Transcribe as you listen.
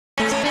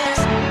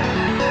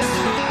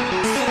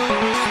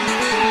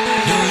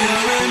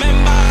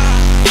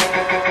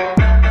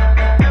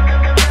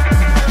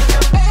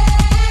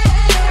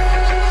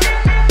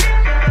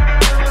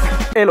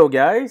Hello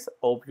guys,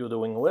 hope you're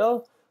doing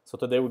well. So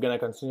today we're gonna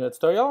continue the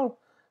tutorial.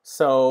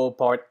 So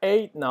part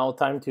 8, now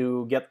time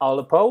to get all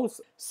the posts.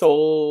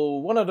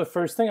 So one of the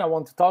first thing I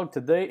want to talk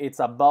today,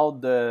 it's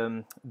about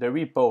the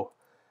repo.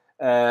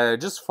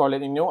 Just for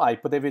letting you know, I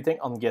put everything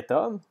on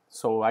GitHub.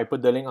 So I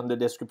put the link on the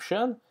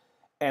description.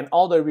 And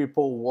all the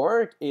repo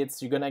work,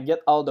 it's you're gonna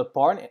get all the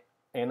part,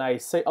 and I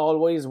say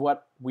always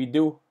what we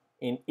do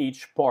in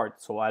each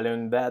part. So I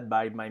learned that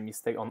by my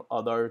mistake on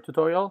other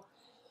tutorial.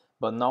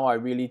 But now I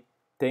really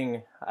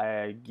think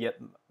I get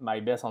my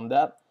best on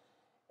that.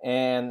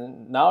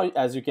 And now,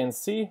 as you can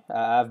see,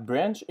 I have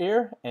branch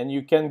here, and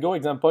you can go,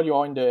 example, you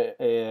are in the,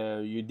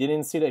 you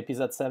didn't see the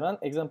episode 7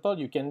 example,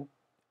 you can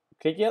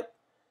click it.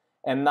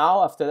 And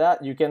now after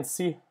that, you can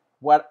see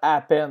what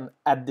happened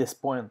at this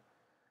point.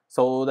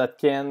 So that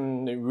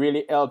can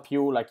really help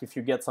you, like if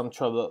you get some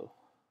trouble.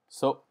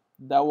 So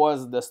that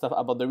was the stuff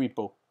about the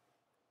repo.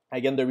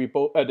 Again, the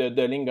repo,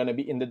 the link gonna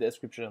be in the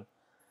description.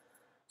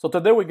 So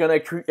today we're gonna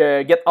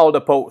get all the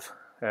posts.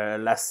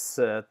 Last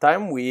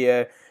time we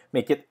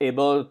make it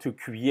able to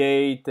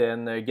create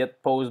and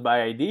get posts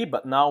by ID,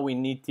 but now we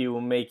need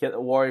to make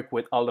it work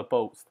with all the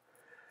posts.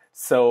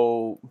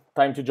 So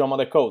time to jump on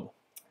the code.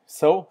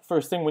 So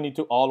first thing we need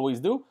to always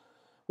do,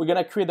 we're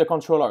gonna create the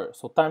controller.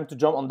 So time to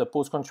jump on the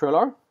post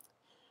controller.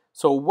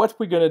 So what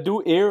we're gonna do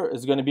here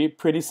is gonna be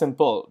pretty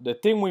simple. The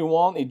thing we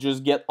want is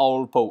just get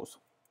all posts.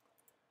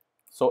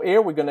 So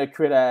here we're gonna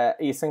create a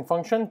async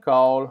function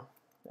called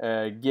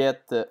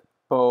get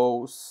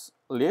post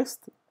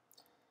list,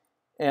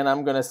 and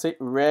I'm gonna say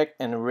rec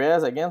and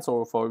res again,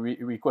 so for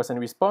request and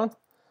response.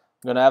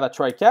 I'm gonna have a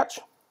try catch.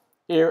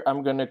 Here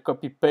I'm gonna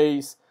copy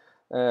paste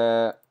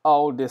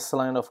all this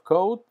line of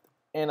code,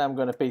 and I'm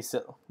gonna paste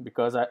it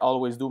because I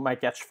always do my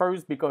catch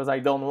first because I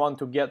don't want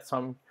to get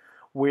some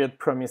weird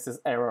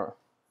promises error.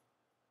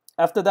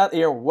 After that,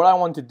 here what I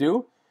want to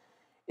do,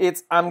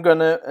 it's I'm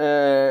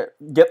gonna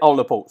get all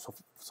the posts.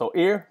 So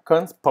here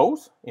const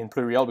post in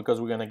plural because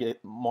we're gonna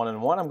get more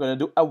than one. I'm gonna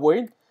do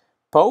await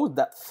post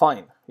that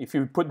fine. If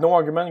you put no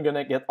argument, you're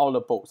gonna get all the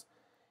posts.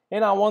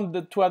 And I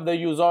want to have the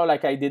user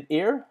like I did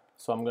here.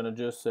 So I'm gonna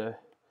just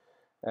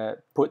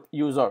put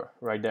user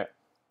right there.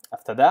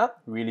 After that,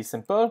 really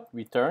simple,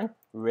 return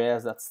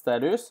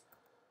res.status,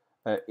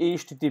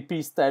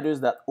 HTTP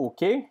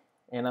status.OK,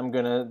 and I'm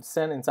gonna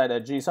send inside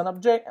a JSON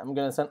object. I'm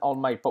gonna send all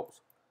my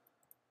posts.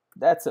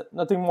 That's it,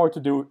 nothing more to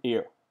do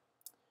here.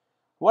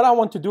 What I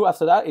want to do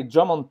after that is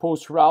jump on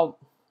post route,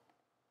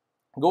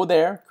 go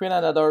there, create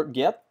another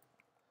get,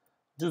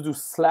 just do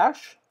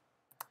slash,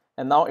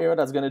 and now here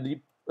that's gonna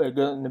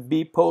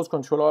be post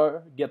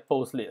controller get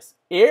post list.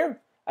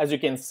 Here, as you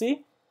can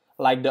see,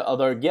 like the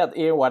other get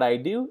here, what I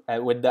do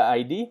with the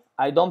ID,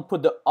 I don't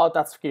put the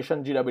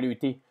authentication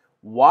GWT.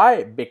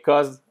 Why?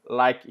 Because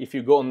like if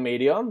you go on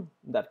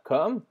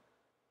medium.com,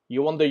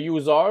 you want the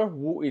user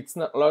who it's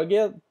not logged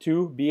in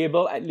to be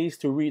able at least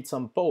to read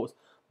some posts.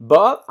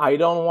 But I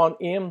don't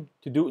want him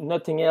to do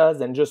nothing else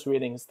than just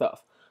reading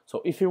stuff.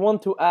 So if you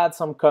want to add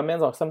some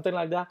comments or something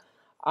like that,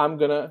 I'm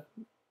gonna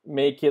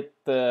make it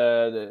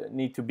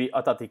need to be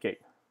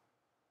authenticated.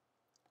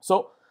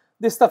 So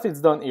this stuff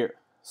is done here.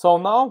 So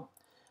now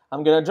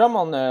I'm gonna jump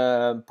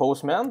on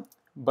Postman.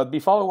 But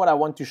before, what I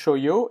want to show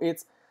you,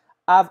 it's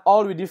I've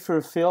already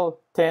fulfilled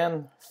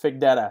 10 fake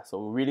data.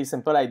 So really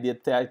simple, I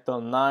did title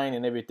 9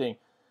 and everything.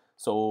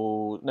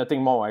 So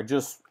nothing more, I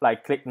just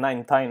like click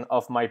 9 times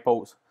of my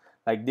post.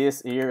 Like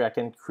this here, I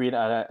can create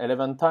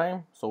 11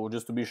 times. So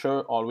just to be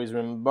sure, always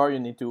remember you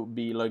need to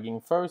be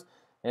logging first.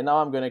 And now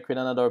I'm gonna create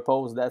another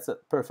post, that's it,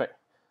 perfect.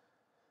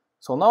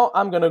 So now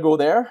I'm gonna go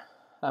there.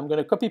 I'm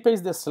gonna copy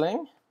paste this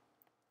link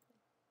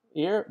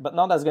here, but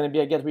now that's gonna be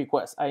a get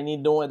request. I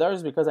need no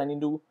headers because I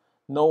need to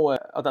no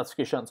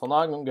authentication. So now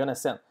I'm gonna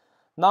send.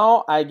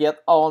 Now I get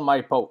all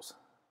my posts.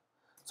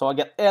 So I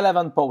get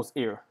 11 posts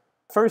here.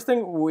 First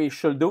thing we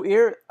should do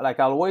here, like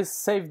always,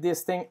 save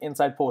this thing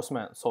inside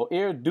Postman. So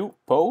here do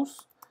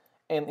post,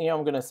 and here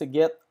I'm gonna say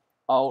get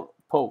all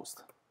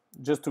posts,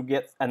 just to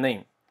get a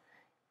name.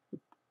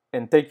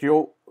 And take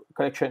your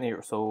collection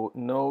here. So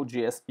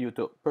NodeJS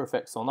YouTube,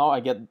 perfect. So now I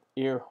get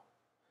here.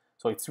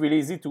 So it's really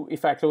easy to,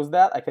 if I close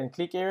that, I can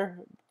click here,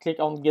 click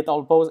on get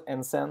all posts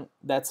and send,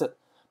 that's it.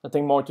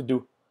 Nothing more to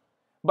do.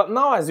 But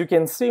now, as you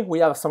can see, we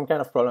have some kind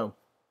of problem.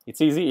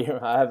 It's easy here,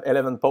 I have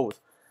 11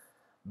 posts.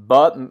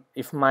 But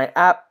if my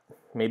app,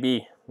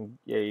 maybe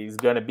is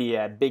gonna be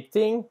a big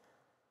thing,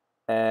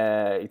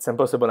 it's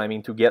impossible, I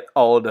mean, to get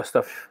all the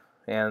stuff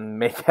and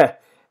make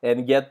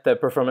and get the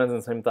performance at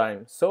the same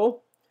time.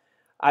 So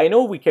I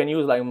know we can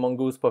use like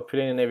Mongoose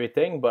Popular and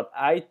everything, but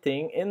I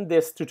think in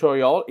this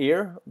tutorial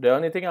here, the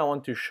only thing I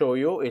want to show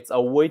you, it's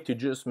a way to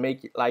just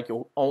make it like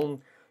your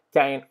own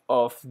kind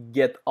of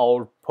get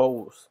all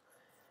posts.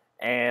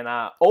 And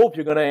I hope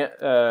you're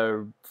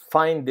gonna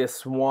find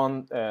this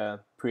one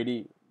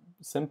pretty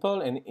simple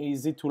and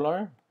easy to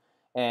learn.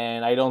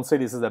 And I don't say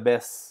this is the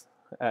best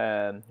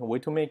way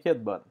to make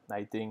it, but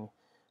I think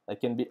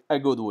that can be a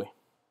good way.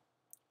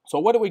 So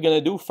what are we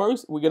gonna do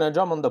first? We're gonna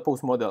jump on the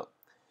post model.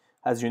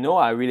 As you know,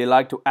 I really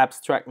like to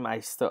abstract my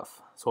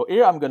stuff. So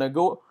here I'm gonna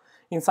go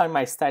inside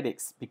my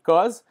statics,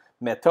 because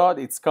method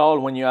it's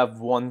called when you have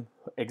one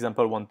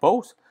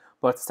post,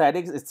 but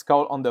statics it's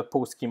called on the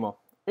post schema.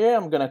 Here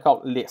I'm gonna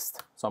call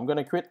list. So I'm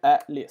gonna create a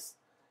list.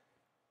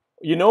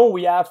 You know,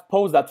 we have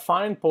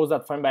post.find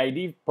by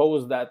ID,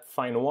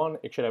 post.find1,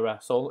 etc.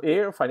 So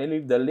here finally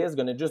the list is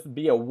gonna just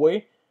be a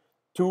way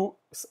to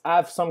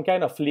have some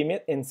kind of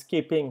limit in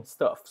skipping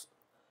stuff.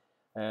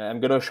 I'm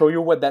gonna show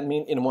you what that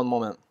means in one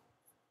moment.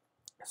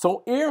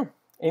 So here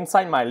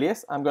inside my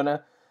list, I'm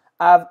gonna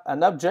have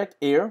an object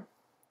here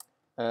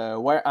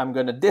where I'm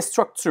gonna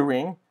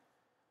destructuring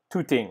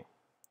two things.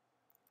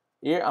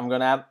 Here I'm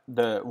gonna have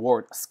the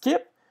word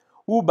skip,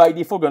 who by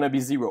default gonna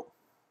be 0.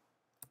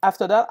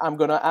 After that, I'm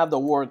gonna have the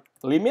word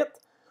limit,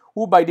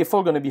 who by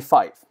default gonna be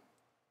 5.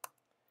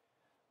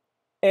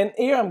 And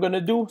here I'm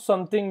gonna do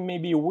something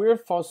maybe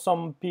weird for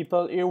some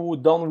people here who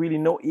don't really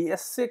know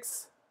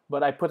ES6,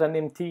 but I put an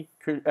empty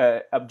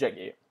object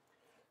here.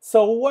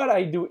 So what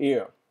I do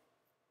here,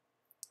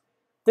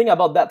 think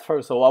about that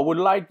first. So I would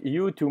like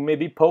you to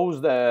maybe pause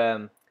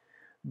the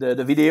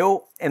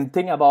video and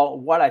think about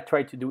what I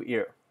try to do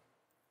here.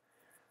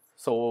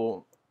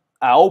 So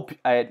I hope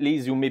at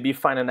least you maybe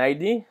find an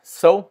ID.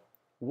 So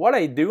what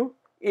I do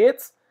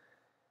is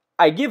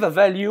I give a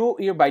value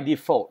here by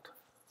default.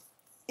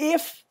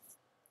 If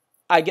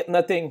I get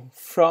nothing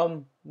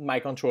from my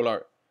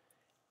controller,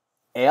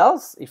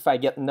 else if I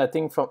get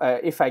nothing from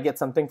if I get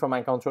something from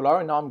my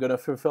controller, now I'm gonna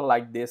fulfill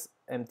like this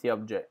empty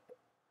object.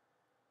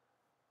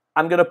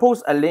 I'm gonna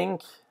post a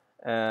link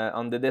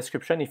on the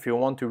description if you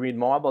want to read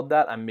more about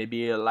that. I'm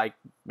maybe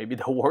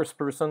the worst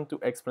person to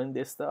explain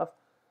this stuff,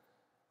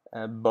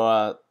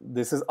 but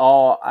this is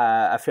all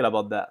I feel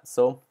about that.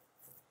 So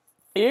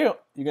here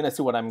you're gonna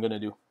see what I'm gonna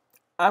do.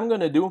 I'm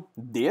gonna do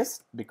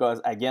this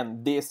because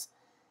again this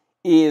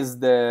is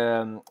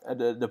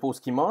the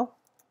post schema.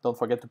 Don't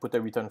forget to put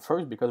a return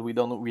first because we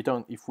don't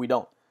return if we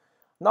don't.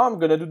 Now I'm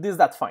gonna do this,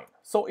 that's fine.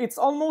 So it's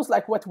almost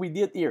like what we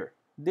did here.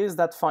 This,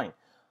 that's fine.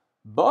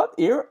 But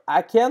here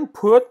I can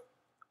put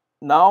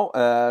now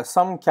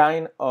some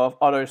kind of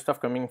other stuff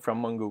coming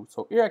from Mongo.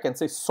 So here I can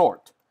say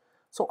sort.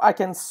 So I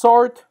can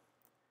sort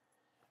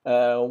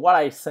what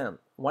I send.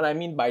 What I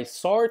mean by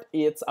sort,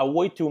 it's a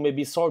way to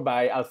maybe sort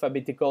by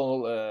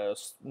alphabetical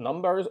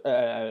numbers,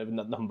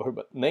 not number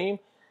but name,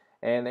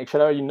 and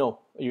actually you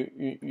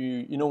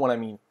know what I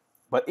mean.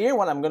 But here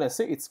what I'm gonna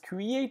say it's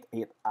create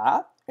it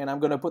at, and I'm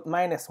gonna put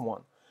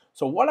 -1.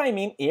 So what I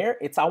mean here,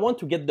 it's I want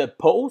to get the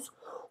post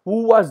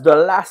who was the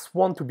last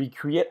one to be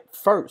created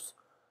first.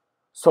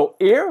 So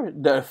here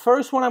the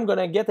first one I'm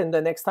gonna get, and the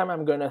next time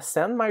I'm gonna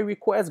send my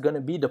request gonna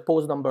be the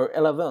post number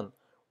 11.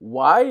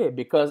 Why?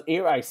 Because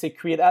here I say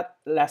create at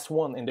last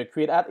one, and the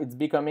create at it's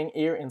becoming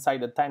here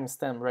inside the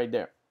timestamp right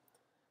there.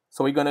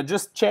 So we're gonna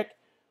just check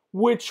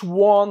which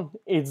one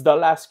is the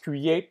last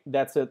create.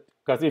 That's it.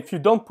 Because if you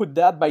don't put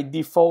that by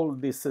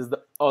default, this is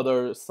the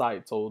other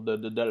side, so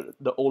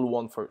the old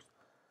one first.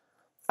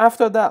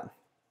 After that,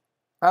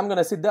 I'm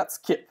gonna say that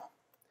skip,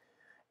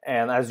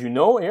 and as you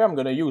know, here I'm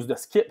gonna use the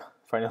skip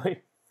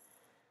finally.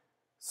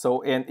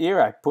 So in here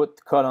I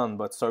put colon,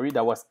 but sorry,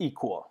 that was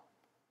equal.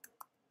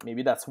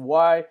 Maybe that's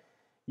why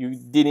you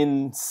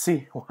didn't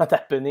see what's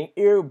happening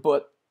here,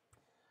 but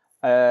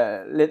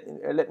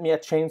let me a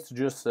chance to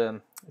just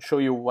show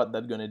you what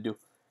that's gonna do.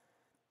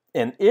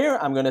 And here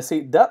I'm gonna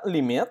say dot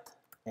limit,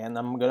 and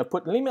I'm gonna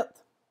put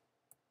limit.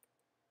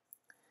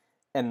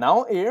 And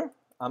now here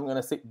I'm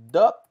gonna say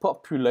dot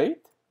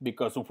populate,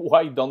 because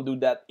why don't do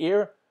that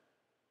here?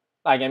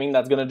 Like, I mean,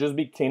 that's gonna just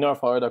be cleaner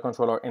for the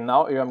controller. And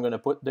now here I'm gonna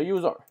put the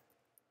user.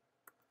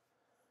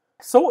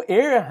 So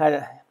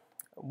here,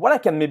 what I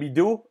can maybe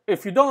do,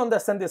 if you don't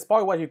understand this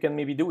part, what you can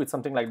maybe do is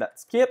something like that: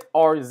 skip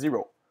or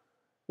 0,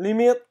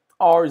 limit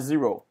or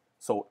 0.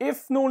 So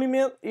if no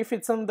limit, if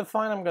it's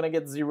undefined, I'm gonna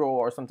get 0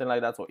 or something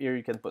like that. So here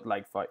you can put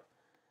like 5.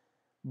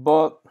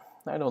 But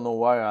I don't know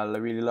why I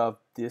really love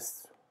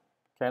this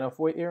kind of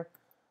way here.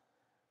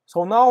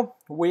 So now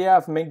we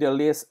have made the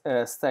list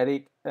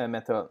static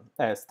method,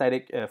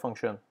 static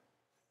function.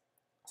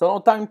 So now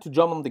time to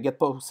jump on the get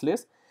post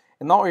list.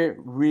 And now we're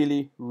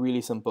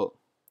really simple.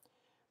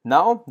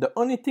 Now the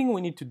only thing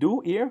we need to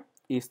do here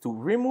is to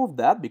remove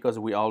that because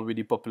we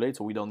already populate,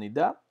 so we don't need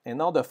that. And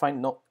now the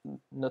find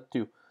not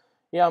to.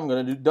 Yeah, I'm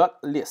gonna do dot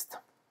list.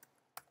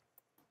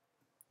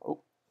 Oh,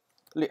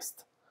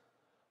 list.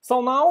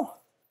 So now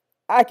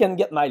I can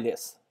get my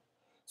list.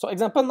 So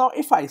example, now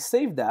if I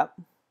save that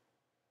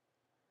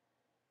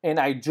and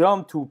I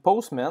jump to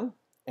postman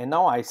and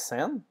now I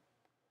send,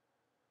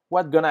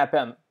 what's gonna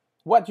happen?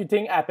 What do you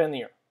think happened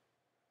here?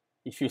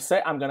 If you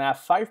say I'm gonna have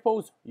 5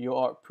 posts, you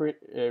are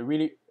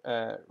really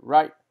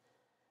right.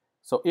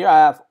 So here I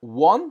have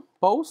 1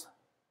 post,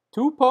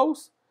 2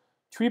 posts,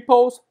 3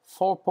 posts,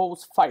 4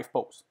 posts, 5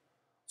 posts.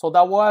 So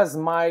that was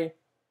my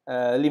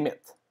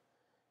limit.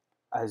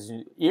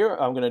 Here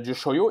I'm gonna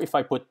just show you, if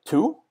I put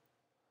 2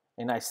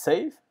 and I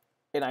save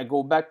and I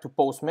go back to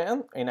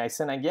postman and I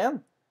send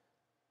again,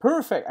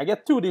 perfect, I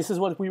get 2. This is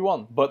what we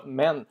want. But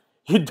man,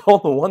 you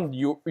don't want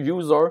your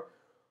user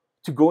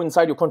to go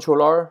inside your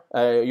controller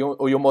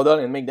or your model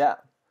and make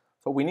that.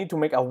 So we need to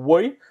make a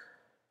way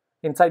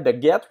inside the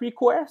get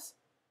request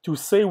to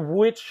say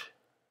which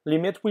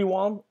limit we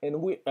want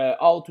and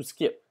how to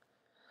skip.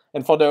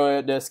 And for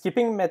the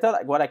skipping method,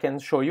 what I can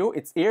show you,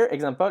 it's here.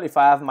 Example, if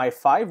I have my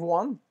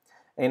 5.1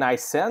 and I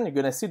send, you're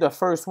gonna see the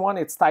first one,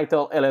 it's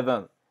title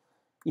 11.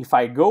 If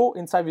I go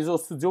inside Visual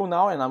Studio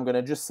now, and I'm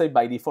gonna just say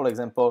by default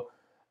example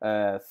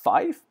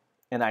 5,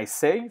 and I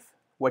save,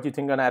 what you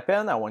think gonna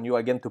happen? I want you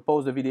again to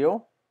pause the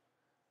video.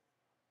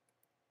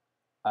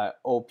 I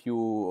hope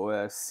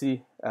you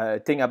see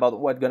think about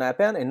what's gonna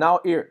happen. And now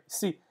here,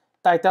 see,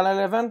 title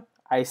 11,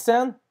 I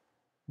send,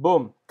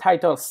 boom,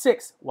 title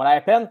 6, what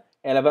happened?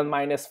 11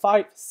 minus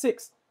 5,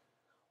 6.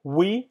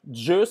 We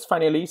just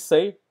finally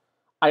say,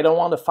 I don't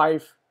want the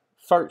 5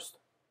 first.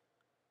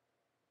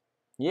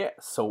 Yeah,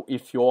 so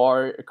if you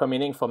are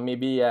coming from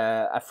maybe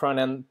a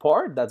front-end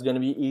part, that's going to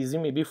be easy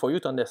maybe for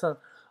you to understand.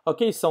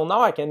 Okay, so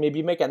now I can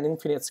maybe make an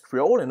infinite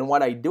scroll, and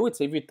what I do,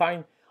 it's every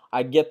time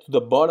I get to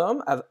the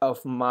bottom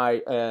of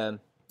my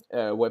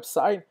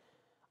website,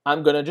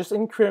 I'm going to just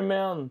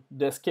increment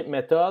the skip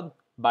method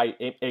by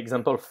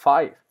example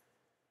 5.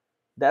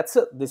 That's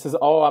it. This is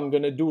all I'm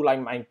going to do, like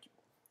my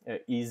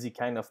easy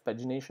kind of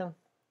pagination.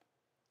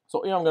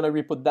 So here I'm going to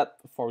re-put that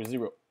for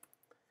 0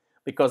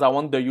 because I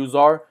want the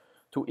user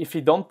to, if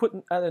he don't put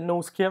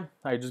no skip,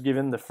 I just give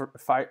him the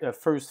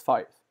first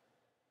 5.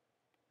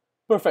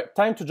 Perfect.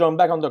 Time to jump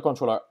back on the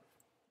controller.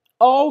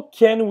 How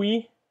can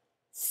we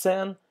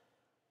send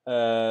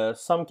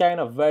some kind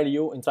of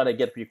value inside a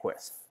GET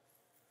request?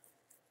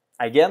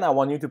 Again, I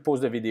want you to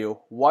pause the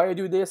video. Why I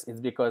do this? It's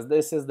because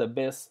this is the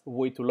best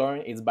way to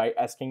learn. It's by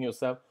asking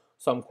yourself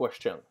some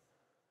question.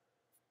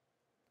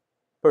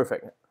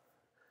 Perfect.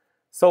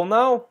 So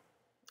now,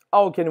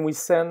 how can we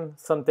send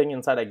something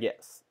inside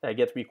a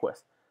GET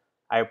request?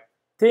 I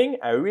think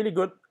a really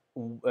good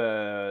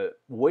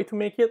way to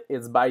make it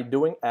is by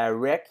doing a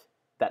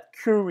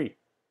rec.query.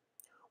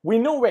 We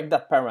know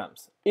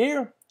rec.params.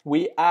 Here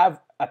we have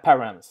a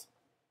params.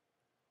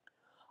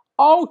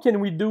 How can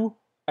we do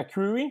a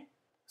query?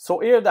 So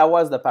here that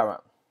was the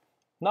param.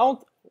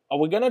 Now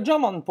we're gonna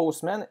jump on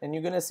Postman and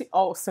you're gonna see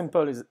how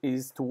simple it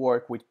is to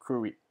work with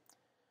query.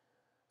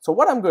 So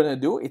what I'm gonna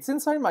do, it's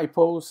inside my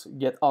post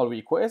get all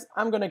requests.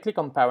 I'm gonna click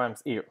on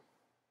params here.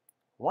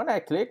 When I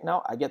click,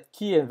 now I get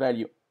key and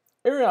value.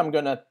 Here I'm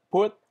gonna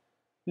put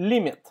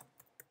limit.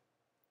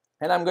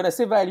 And I'm gonna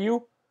say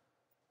value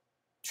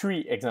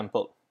 3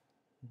 example.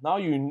 Now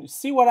you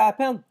see what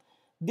happened?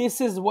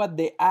 This is what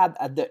they add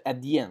at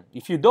the end.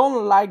 If you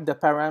don't like the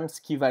params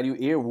key value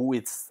here,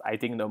 it's I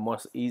think the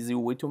most easy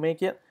way to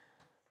make it.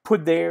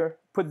 Put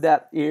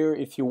that here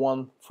if you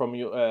want from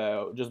you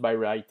just by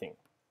writing.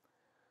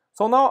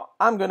 So now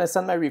I'm gonna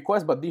send my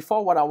request, but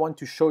before what I want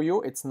to show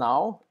you, it's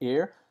now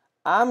here.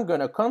 I'm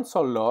gonna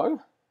console log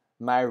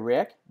my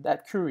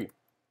rec.query.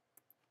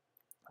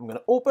 I'm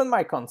gonna open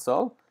my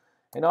console,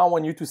 and now I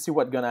want you to see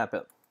what's gonna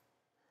happen.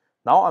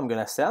 Now I'm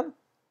gonna send.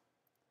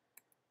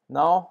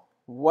 Now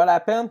what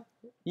happened?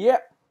 Yeah,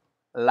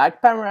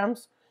 like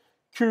params,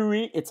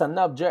 query, it's an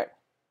object.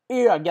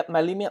 Here I get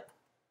my limit.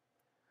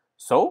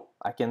 So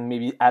I can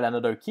maybe add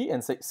another key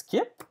and say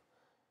skip.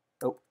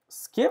 Oh,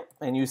 skip,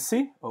 and you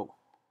see, oh,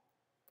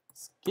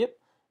 skip,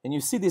 and you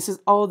see this is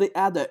all they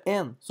add at the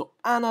end. So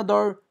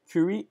another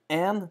query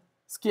and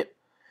skip.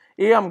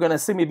 Here I'm gonna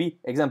say maybe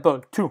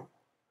example 2.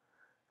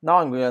 Now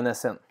I'm gonna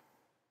send.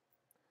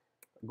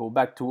 Go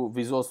back to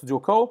Visual Studio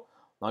Code.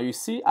 Now you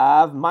see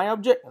I have my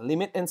object,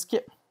 limit and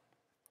skip.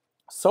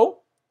 So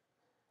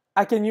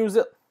I can use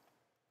it.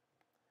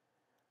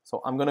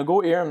 So I'm gonna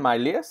go here in my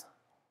list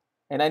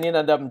and I need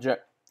an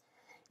object.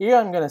 Here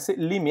I'm gonna say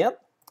limit,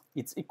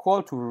 it's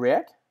equal to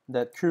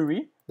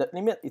rec.query, that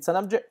limit, it's an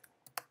object.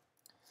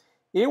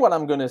 Here what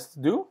I'm gonna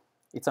do,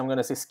 it's I'm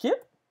gonna say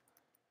skip,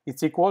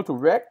 it's equal to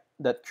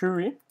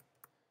rec.query,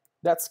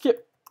 that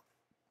skip.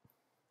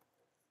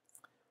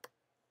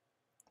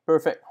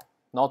 Perfect.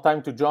 Now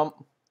time to jump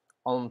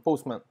on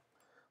Postman.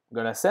 I'm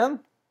gonna send.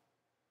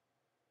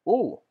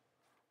 Oh,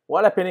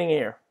 what's happening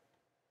here?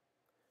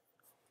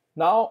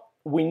 Now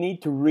we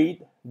need to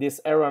read this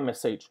error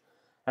message.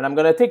 And I'm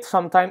gonna take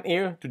some time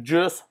here to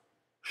just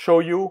show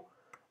you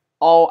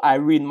how I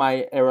read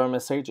my error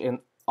message and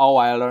how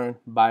I learn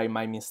by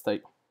my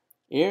mistake.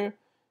 Here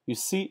you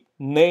see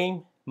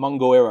name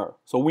Mongo error.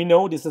 So we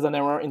know this is an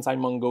error inside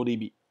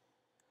MongoDB.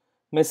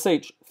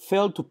 Message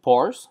failed to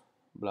parse,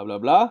 blah blah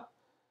blah.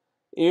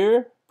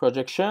 Here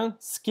projection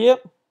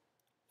skip,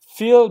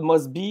 field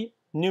must be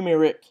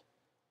numeric.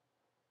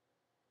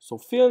 So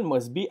field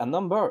must be a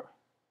number.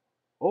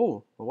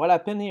 Oh, what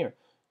happened here?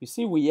 You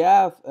see we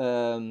have,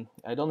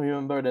 I don't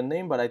remember the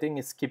name, but I think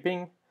it's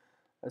skipping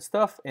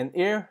stuff. And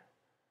here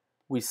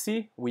we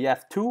see we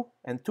have 2,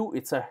 and 2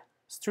 it's a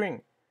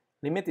string.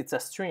 Limit it's a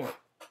string.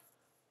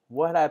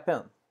 What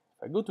happened?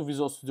 If I go to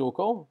Visual Studio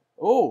Code,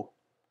 oh,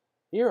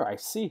 here I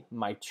see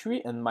my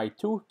 3 and my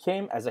 2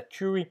 came as a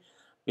query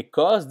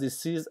because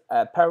this is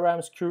a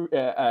params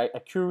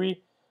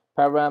query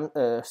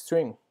param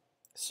string.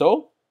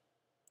 So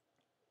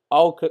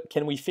how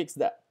can we fix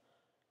that?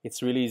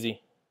 It's really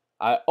easy.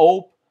 I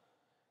hope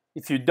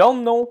If you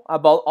don't know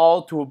about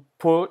how to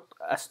put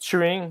a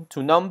string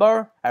to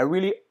number, I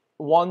really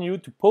want you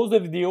to pause the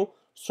video,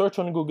 search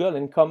on Google,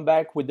 and come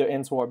back with the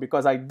answer,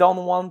 because I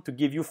don't want to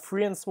give you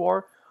free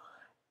answer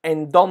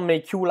and don't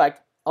make you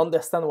like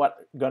understand what's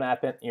gonna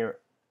happen here.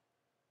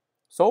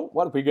 So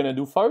what we're gonna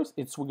do first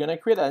is we're gonna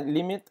create a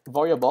limit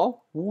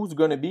variable who's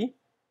gonna be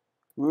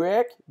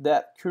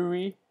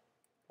rec.query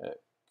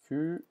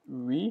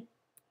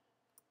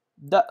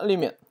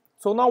limit.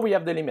 So now we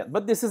have the limit,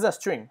 but this is a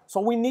string,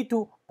 so we need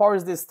to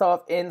parse this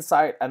stuff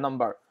inside a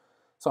number.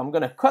 So I'm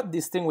gonna cut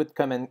this thing with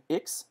Command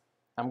X.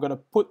 I'm gonna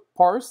put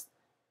parse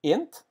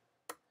int,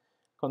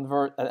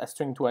 convert a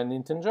string to an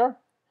integer,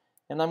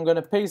 and I'm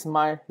gonna paste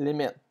my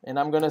limit, and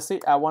I'm gonna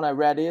say I want a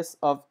radius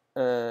of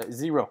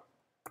 0.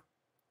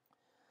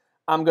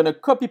 I'm gonna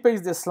copy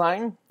paste this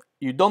line.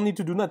 You don't need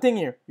to do nothing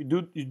here.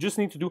 You just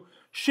need to do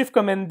Shift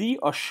Command D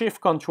or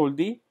Shift Control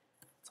D,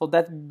 so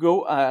that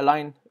go a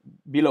line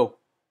below.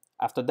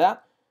 After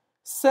that,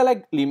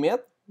 select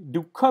limit,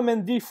 do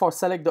Command D for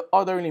select the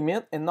other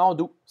limit, and now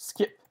do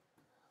skip.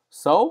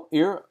 So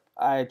here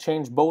I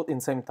change both in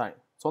same time.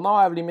 So now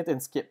I have limit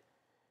and skip.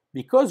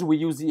 Because we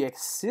use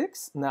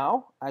EX6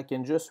 now, I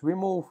can just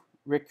remove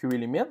rec_query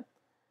limit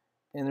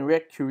and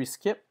rec_query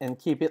skip and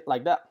keep it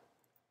like that.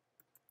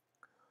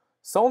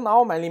 So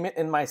now my limit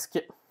and my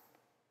skip.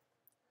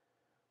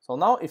 So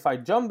now if I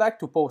jump back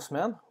to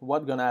Postman,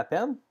 what's gonna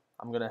happen?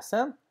 I'm gonna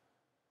send,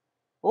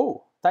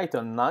 oh,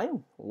 title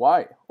 9,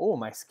 why? Oh,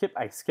 my skip,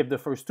 I skipped the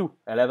first two.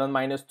 11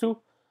 minus 2,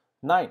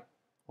 9.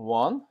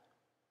 1,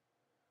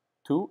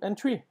 2, and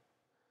 3.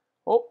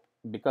 Oh,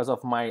 because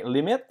of my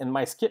limit and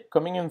my skip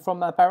coming in from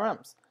my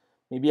params.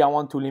 Maybe I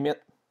want to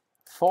limit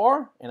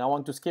 4, and I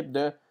want to skip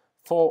the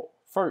 4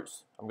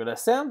 first. I'm gonna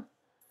send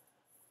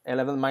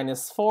 11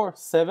 minus 4,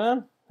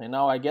 7, and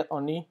now I get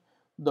only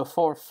the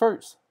 4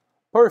 first.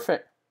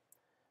 Perfect.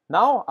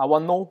 Now I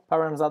want no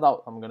params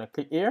out. I'm gonna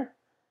click here,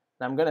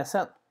 and I'm gonna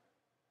send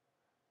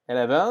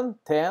 11,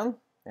 10,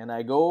 and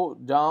I go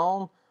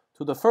down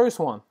to the first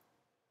one.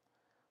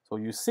 So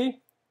you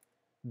see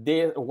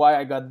why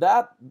I got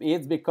that?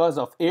 It's because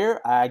of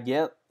here I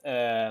get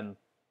a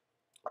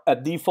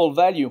default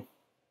value.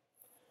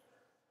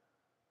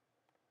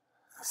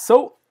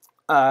 So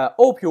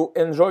hope you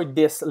enjoyed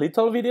this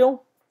little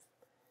video.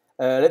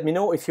 Let me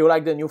know if you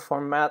like the new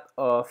format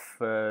of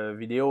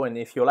video, and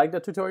if you like the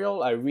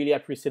tutorial. I really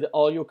appreciate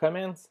all your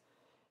comments,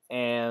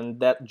 and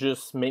that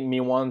just make me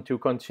want to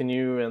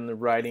continue in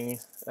writing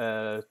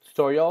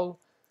tutorial.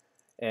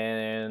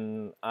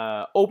 And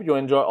hope you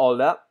enjoy all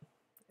that,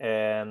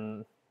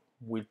 and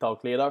we'll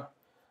talk later.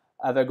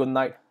 Have a good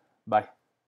night. Bye.